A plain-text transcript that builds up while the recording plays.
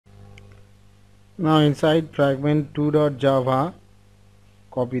Now inside fragment2.java,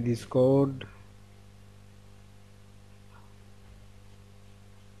 copy this code.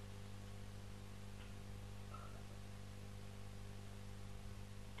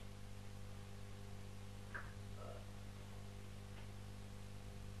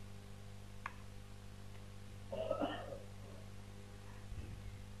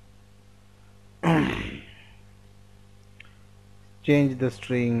 Change the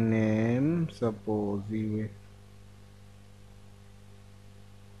string name, suppose you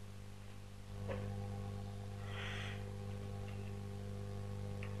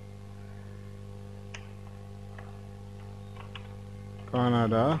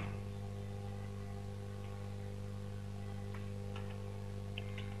Canada.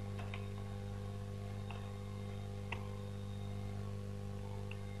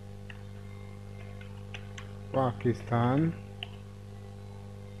 Pakistan.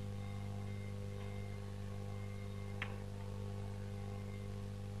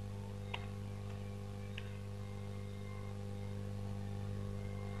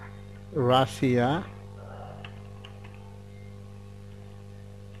 Russia.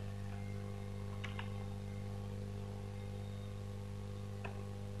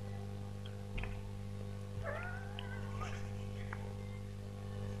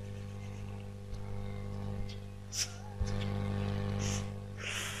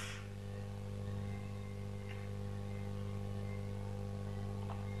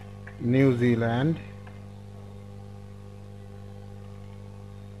 New Zealand.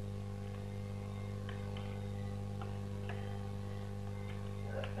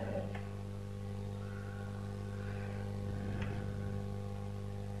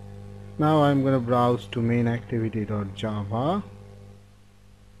 Now I'm going to browse to main activity.java.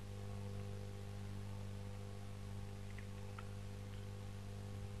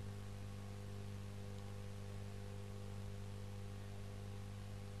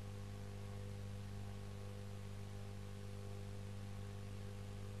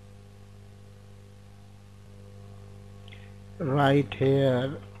 Right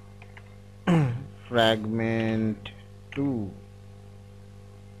here, fragment 2.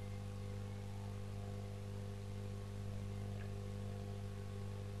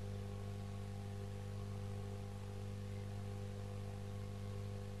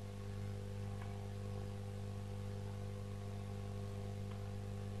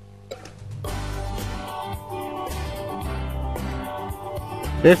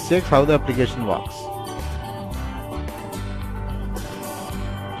 Let's check how the application works.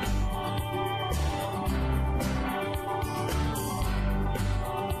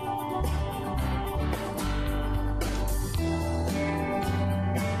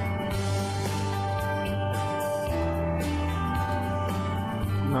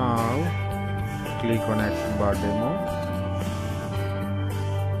 Now click on ActionBar demo.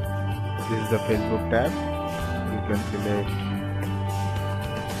 This is the Facebook tab. You can select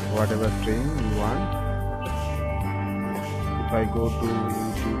whatever string you want. If I go to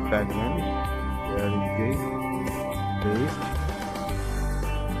YouTube fragment, there is the list.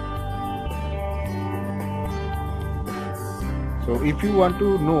 So if you want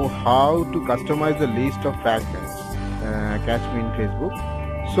to know how to customize the list of fragments, catch me in Facebook.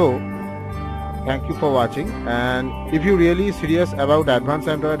 So thank you for watching, and if you really serious about advanced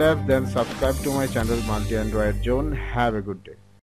Android apps, then subscribe to my channel Multi Android Zone. Have a good day.